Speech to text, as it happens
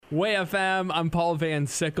Way FM, I'm Paul Van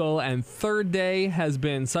Sickle, and Third Day has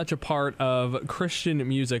been such a part of Christian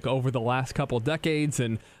music over the last couple decades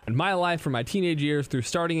and in my life from my teenage years through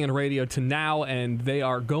starting in radio to now, and they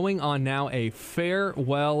are going on now a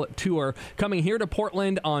farewell tour coming here to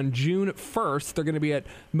Portland on June 1st. They're going to be at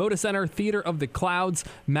Moda Center Theater of the Clouds.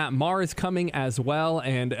 Matt Maher is coming as well,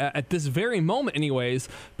 and at this very moment anyways,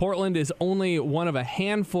 Portland is only one of a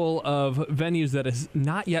handful of venues that is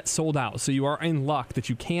not yet sold out, so you are in luck that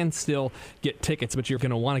you can still get tickets, but you're going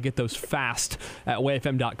to want to get those fast at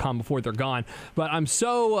wayfm.com before they're gone. But I'm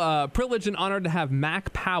so privileged and honored to have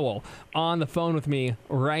Mac Powell on the phone with me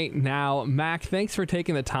right now. Mac, thanks for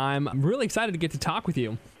taking the time. I'm really excited to get to talk with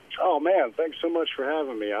you. Oh, man, thanks so much for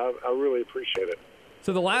having me. I really appreciate it.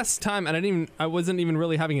 So the last time, and I wasn't even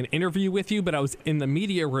really having an interview with you, but I was in the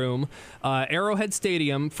media room, Arrowhead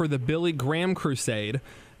Stadium, for the Billy Graham Crusade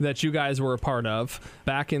that you guys were a part of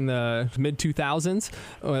back in the mid-2000s.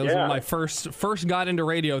 It was when I first got into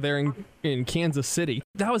radio there in Kansas City.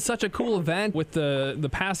 That was such a cool event with the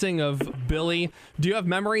passing of Billy. Do you have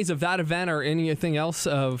memories of that event or anything else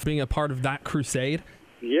of being a part of that crusade?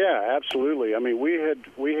 Yeah, absolutely. I mean,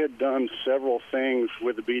 we had done several things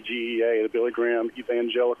with the BGEA, the Billy Graham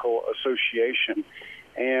Evangelical Association.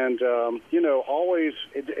 And, always,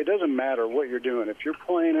 it doesn't matter what you're doing. If you're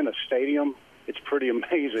playing in a stadium, it's pretty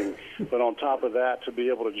amazing. But on top of that, to be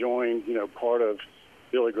able to join, part of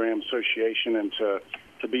Billy Graham Association and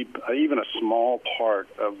to be even a small part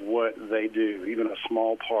of what they do, even a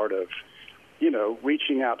small part of,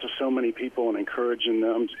 reaching out to so many people and encouraging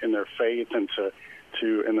them in their faith and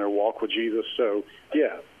in their walk with Jesus. So,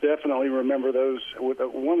 yeah, definitely remember those.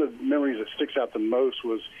 One of the memories that sticks out the most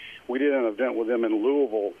was we did an event with them in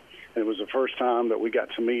Louisville, and it was the first time that we got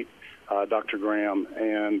to meet Dr. Graham.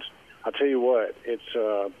 And I'll tell you what,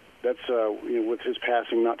 with his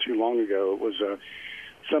passing not too long ago, it was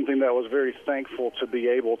something that was very thankful to be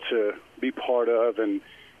able to be part of, and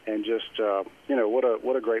just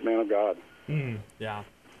what a great man of God. Yeah.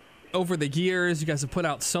 Over the years, you guys have put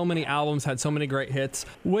out so many albums, had so many great hits.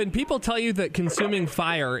 When people tell you that Consuming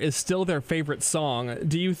Fire is still their favorite song,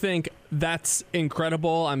 do you think that's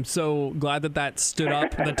incredible? I'm so glad that stood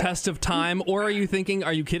up the test of time. Or are you thinking,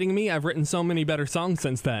 are you kidding me? I've written so many better songs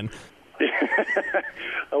since then.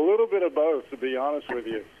 A little bit of both, to be honest with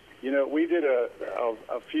you. We did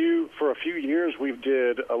for a few years, we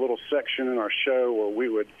did a little section in our show where we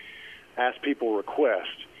would ask people request.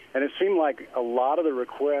 And it seemed like a lot of the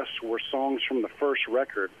requests were songs from the first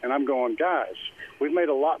record. And I'm going, guys, we've made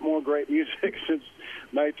a lot more great music since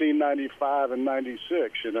 1995 and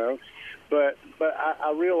 96, But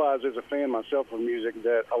I realize as a fan myself of music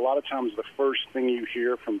that a lot of times the first thing you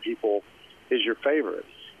hear from people is your favorite.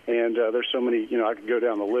 And there's so many, I could go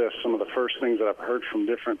down the list. Some of the first things that I've heard from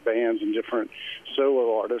different bands and different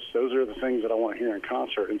solo artists, those are the things that I want to hear in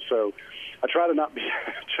concert. And so I try not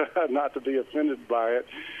to be offended by it,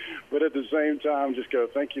 but at the same time, just go,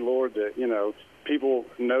 thank you, Lord, that, people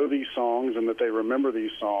know these songs and that they remember these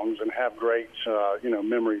songs and have great,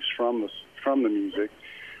 memories from the music.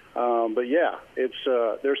 But yeah,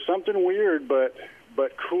 there's something weird, but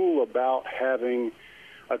cool about having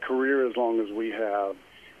a career as long as we have,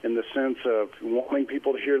 in the sense of wanting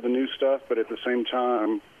people to hear the new stuff, but at the same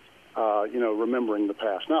time, remembering the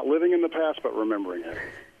past. Not living in the past, but remembering it.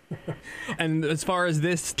 And as far as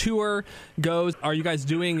this tour goes, are you guys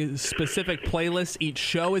doing specific playlists each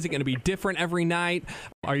show? Is it going to be different every night?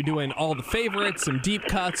 Are you doing all the favorites and deep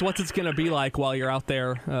cuts? What's it going to be like while you're out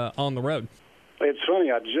there on the road? It's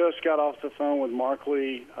funny. I just got off the phone with Mark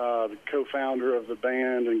Lee, the co-founder of the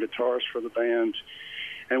band and guitarist for the band,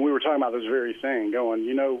 and we were talking about this very thing, going,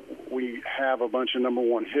 we have a bunch of number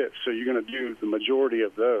one hits, so you're going to do the majority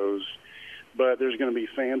of those. But there's going to be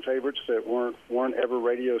fan favorites that weren't ever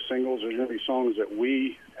radio singles. There's going to be songs that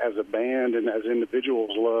we, as a band and as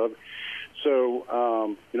individuals, love. So,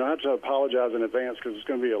 I have to apologize in advance because it's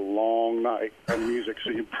going to be a long night of music. So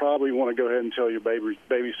you probably want to go ahead and tell your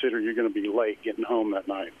babysitter you're going to be late getting home that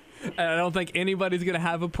night. And I don't think anybody's going to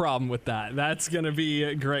have a problem with that. That's going to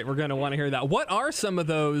be great. We're going to want to hear that. What are some of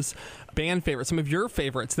those band favorites, some of your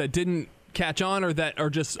favorites that didn't catch on or that are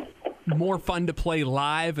just more fun to play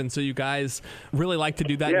live, and so you guys really like to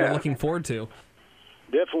do that and you're looking forward to?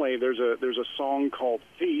 Definitely. There's a song called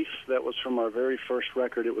Thief that was from our very first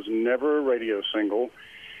record. It was never a radio single,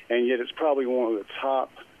 and yet it's probably one of the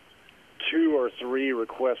top 2 or 3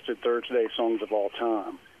 requested Thursday songs of all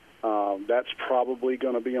time. That's probably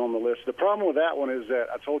going to be on the list. The problem with that one is that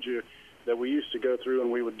I told you that we used to go through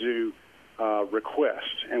and we would do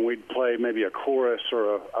request, and we'd play maybe a chorus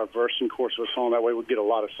or a verse and chorus of a song. That way we'd get a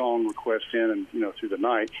lot of song requests in and through the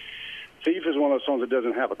night. Thief is one of those songs that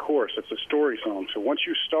doesn't have a chorus. It's a story song. So once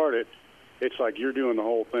you start it, it's like you're doing the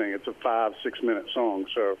whole thing. It's a 5-6 minute song.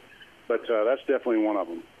 So, but that's definitely one of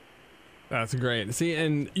them. That's great. See,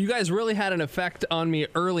 and you guys really had an effect on me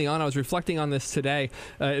early on. I was reflecting on this today.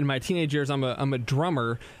 In my teenage years, I'm a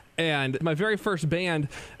drummer. And my very first band,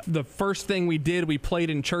 the first thing we did, we played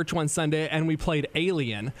in church one Sunday, and we played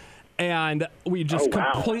Alien. And we just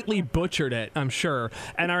completely butchered it, I'm sure.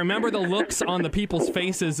 And I remember the looks on the people's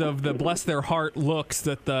faces of the bless their heart looks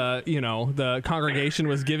that the congregation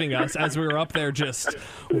was giving us as we were up there just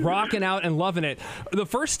rocking out and loving it. The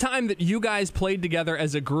first time that you guys played together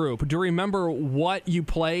as a group, do you remember what you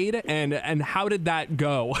played and how did that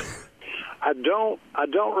go? I don't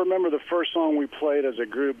remember the first song we played as a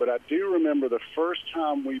group, but I do remember the first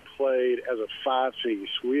time we played as a 5-piece.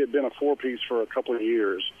 We had been a 4-piece for a couple of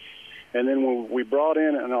years. And then when we brought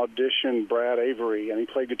in and auditioned Brad Avery, and he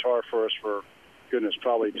played guitar for us for, goodness,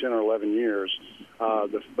 probably 10 or 11 years.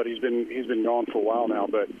 But he's been gone for a while now.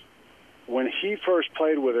 But when he first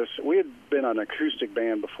played with us, we had been an acoustic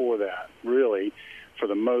band before that, really, for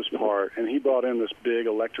the most part. And he brought in this big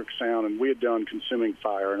electric sound, and we had done Consuming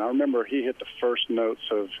Fire. And I remember he hit the first notes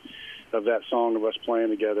of that song of us playing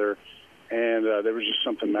together, and there was just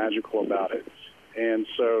something magical about it. And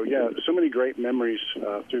so, yeah, so many great memories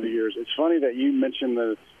through the years. It's funny that you mentioned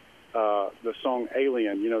the song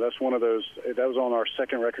Alien. You know, that's one of those, that was on our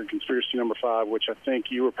second record, Conspiracy Number 5, which I think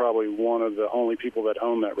you were probably one of the only people that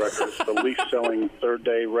own that record. It's the least selling Third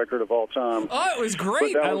Day record of all time. Oh, it was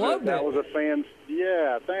great. I loved it. That was a fan.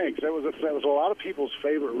 Yeah, thanks. That was a lot of people's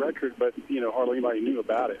favorite record, but, you know, hardly anybody knew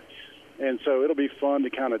about it. And so it'll be fun to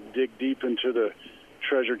kind of dig deep into the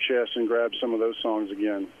treasure chest and grab some of those songs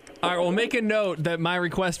again. All right, well, make a note that my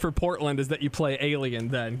request for Portland is that you play Alien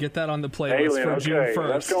then. Get that on the playlist for June 1st.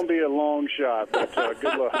 That's going to be a long shot, but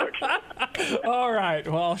good luck. All right.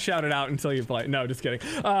 Well, I'll shout it out until you play. No, just kidding.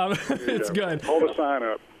 It's good. Hold a sign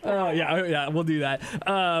up. Yeah, we'll do that.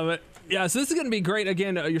 Yeah, so this is going to be great.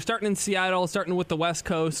 Again, you're starting in Seattle, starting with the West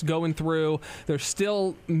Coast, going through. There's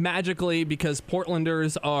still magically, because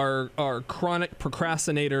Portlanders are chronic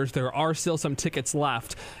procrastinators, there are still some tickets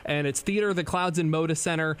left. And it's Theater of the Clouds in Moda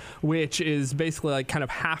Center, which is basically like kind of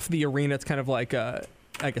half the arena. It's kind of like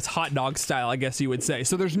it's hot dog style, I guess you would say.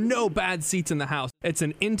 So there's no bad seats in the house. It's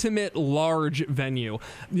an intimate, large venue.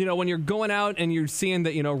 You know, when you're going out and you're seeing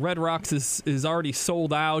that, you know, Red Rocks is already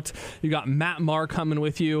sold out. You got Matt Maher coming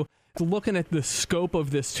with you. Looking at the scope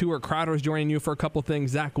of this tour, Crowder's joining you for a couple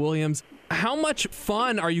things, Zach Williams. How much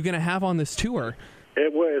fun are you going to have on this tour?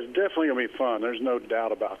 It's definitely going to be fun. There's no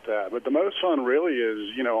doubt about that. But the most fun really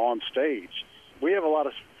is, you know, on stage. We have a lot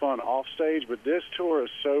of fun off stage, but this tour is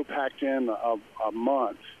so packed in a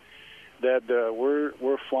month that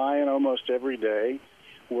we're flying almost every day.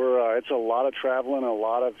 It's a lot of traveling, a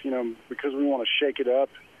lot of, you know, because we want to shake it up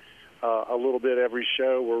a little bit every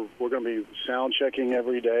show. We're going to be sound checking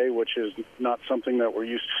every day, which is not something that we're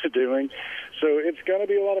used to doing. So it's going to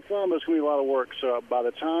be a lot of fun, but it's going to be a lot of work. So by the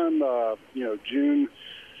time June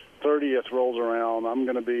 30th rolls around, I'm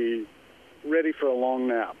going to be ready for a long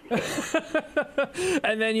nap.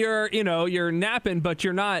 And then you're napping, but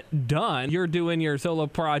you're not done. You're doing your solo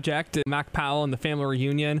project, Mac Powell and the Family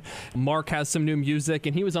Reunion. Mark has some new music,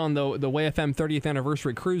 and he was on the WayFM 30th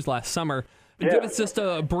anniversary cruise last summer. Yeah. Give us just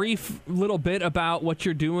a brief little bit about what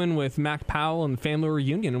you're doing with Mac Powell and Family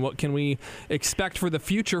Reunion, and what can we expect for the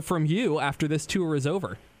future from you after this tour is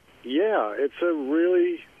over? Yeah, it's a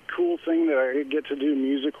really cool thing that I get to do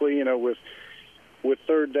musically, you know, with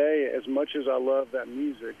Third Day. As much as I love that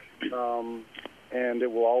music, and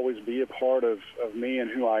it will always be a part of me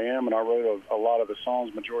and who I am, and I wrote a lot of the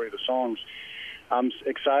songs, majority of the songs, I'm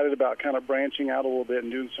excited about kind of branching out a little bit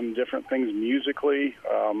and doing some different things musically.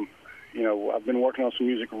 You know, I've been working on some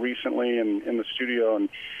music recently in the studio, and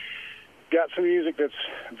got some music that's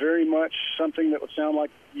very much something that would sound like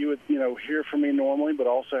you would, you know, hear from me normally, but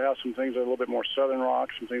also have some things that are a little bit more Southern rock,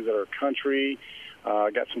 some things that are country.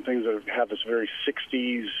 Got some things that have this very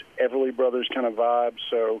 60s Everly Brothers kind of vibe.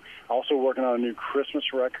 So also working on a new Christmas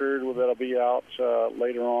record that'll be out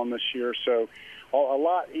later on this year. So a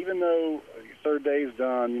lot, even though Third Day's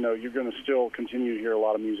done, you know, you're going to still continue to hear a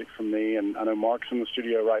lot of music from me. And I know Mark's in the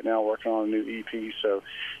studio right now working on a new EP. So,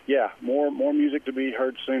 yeah, more music to be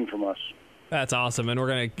heard soon from us. That's awesome. And we're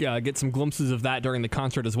going to get some glimpses of that during the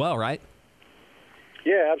concert as well, right?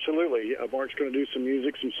 Yeah, absolutely. Mark's going to do some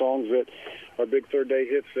music, some songs that are big Third Day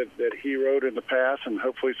hits that he wrote in the past, and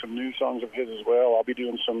hopefully some new songs of his as well.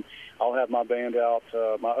 I'll have my band out,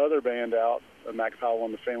 my other band out, Mac Powell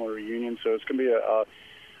and the Family Reunion. So it's going to be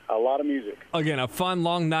a lot of music. Again, a fun,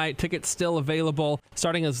 long night. Tickets still available,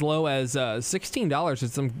 starting as low as $16.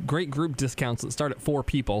 It's some great group discounts that start at 4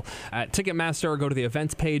 people at Ticketmaster, or go to the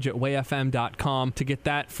events page at wayfm.com to get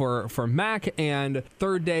that for Mac. And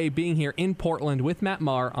Third Day being here in Portland with Matt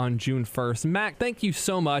Maher on June 1st. Mac, thank you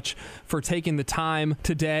so much for taking the time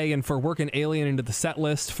today and for working Alien into the set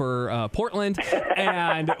list for Portland.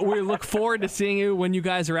 And we look forward to seeing you when you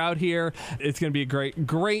guys are out here. It's going to be a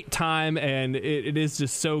great time, and it is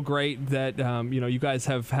just so great that you guys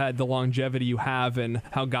have had the longevity you have and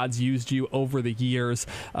how God's used you over the years.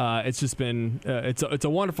 It's just been it's a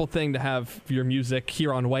wonderful thing to have your music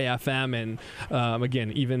here on Way FM, and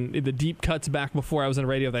again, even the deep cuts back before I was in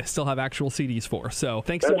radio that I still have actual CDs for. So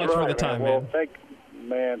thanks so much for the time, man. Well,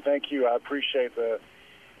 thank you. I appreciate the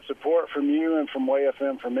support from you and from Way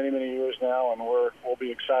FM for many, many years now, and we'll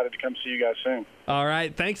be excited to come see you guys soon. All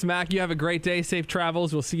right. Thanks, Mac. You have a great day. Safe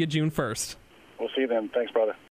travels. We'll see you June 1st. We'll see you then. Thanks, brother.